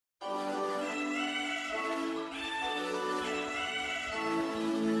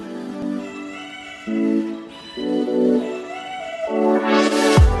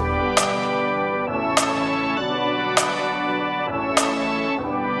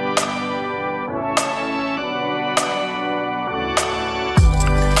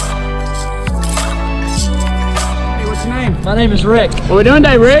My name is Rick. What are we doing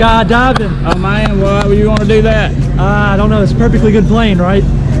today, Rick? Skydiving. Oh man, why would you want to do that? I don't know. It's a perfectly good plane, right?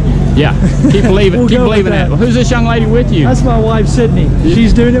 Yeah, keep believing. We'll keep go believing with that. that. Well, who's this young lady with you? That's my wife, Sydney.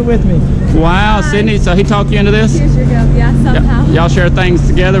 She's doing it with me. Wow, Sydney. So he talked you into this? Here's your gum. Yeah, somehow. Y'all share things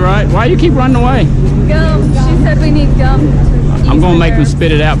together, right? Why do you keep running away? Gum. She said we need gum. I'm gonna make him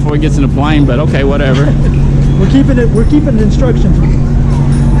spit it out before he gets in the plane, but okay, whatever. We're keeping instructions.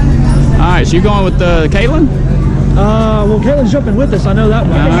 All right, so you're going with Caitlin? Well, Caitlin's jumping with us. I know that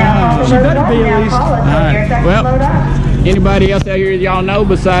one. She better be at least. All right. Well, anybody else out here y'all know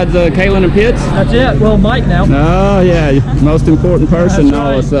besides Caitlin and Pitts? That's it. Well, Mike now. Oh yeah, most important person That's all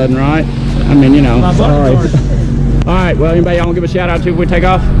of a right. sudden, right? I mean, you know. My Sorry. bodyguard. All right. Well, anybody y'all want to give a shout out to before we take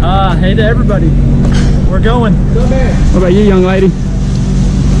off? Hey to everybody. We're going. What about you, young lady?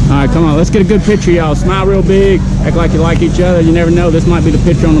 All right, come on, let's get a good picture, y'all. Smile real big, act like you like each other. You never know, this might be the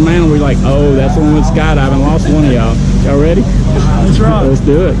picture on the mantle where you're like, oh, that's the one with skydiving. Lost one of y'all. Y'all ready? That's right. Let's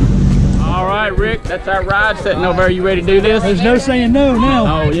do it. All right, Rick, that's our ride sitting over there. You ready to do this? There's no saying no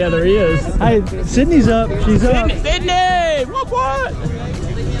now. Oh, yeah, there is. Hey, Sydney's up. She's up. Sydney! What?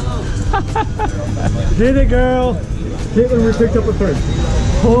 Did it, girl. Caitlin, we picked up a third.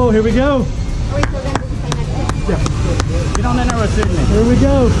 Oh, here we go. Get on in there with Sydney. Here we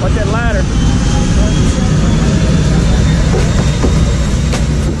go. Watch that ladder.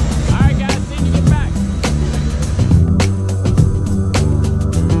 All right, guys, Sydney, get back.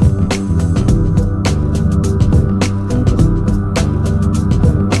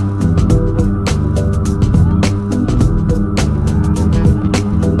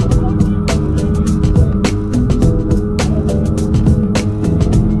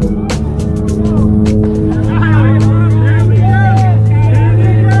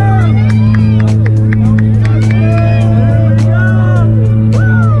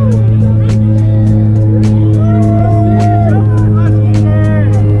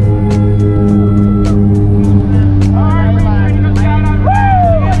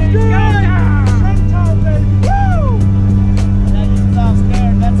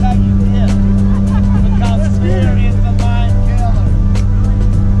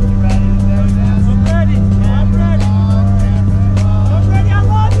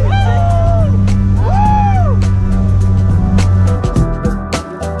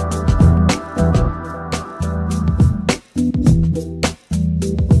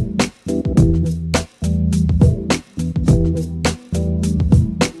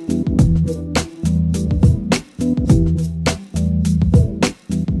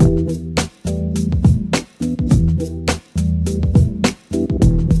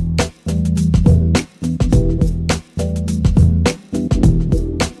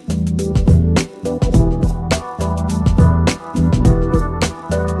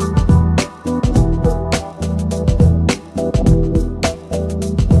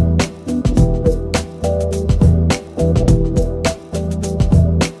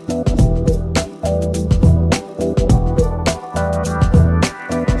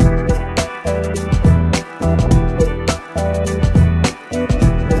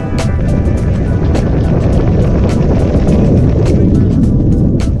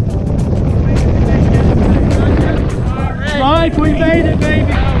 Mike, we made it,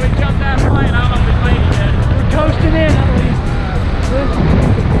 baby. Oh, we jumped that plane. I don't know if we made it yet. We're coasting in at least.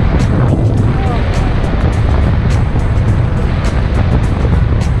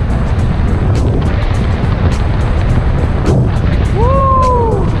 Woo!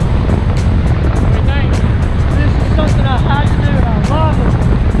 What do you think? This is something I had to do and I love it.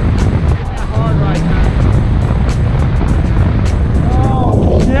 It's not hard right now.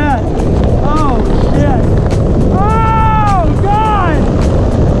 Oh, shit. Oh, shit. Oh, God!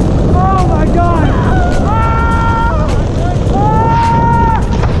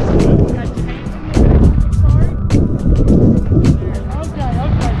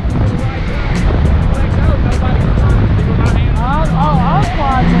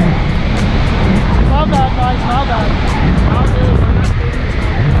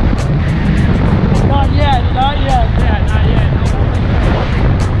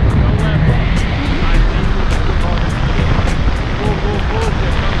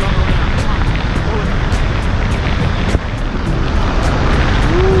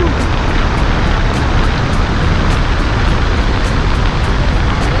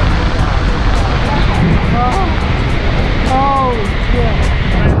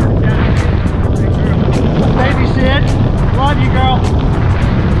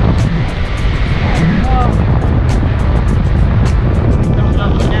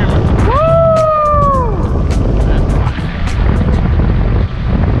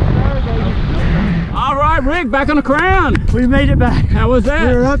 back on the crown. We made it back. How was that?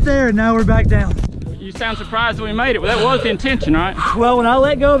 We were up there and now we're back down. You sound surprised that we made it. Well, that was the intention, right? Well, when I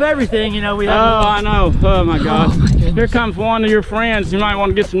let go of everything, you know, we had I know. Oh my God. Oh, my goodness. Here comes one of your friends. You might want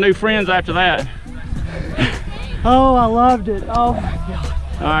to get some new friends after that. Oh, I loved it. Oh my God.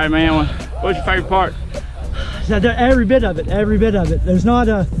 All right, man. What's your favorite part? Every bit of it, every bit of it. There's not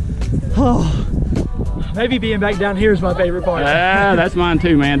a, maybe being back down here is my favorite part. Yeah, that's mine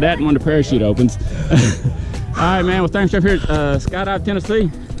too, man. That and when the parachute opens. All right, man. Well, thanks for here at Skydive Tennessee.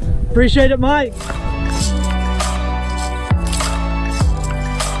 Appreciate it, Mike.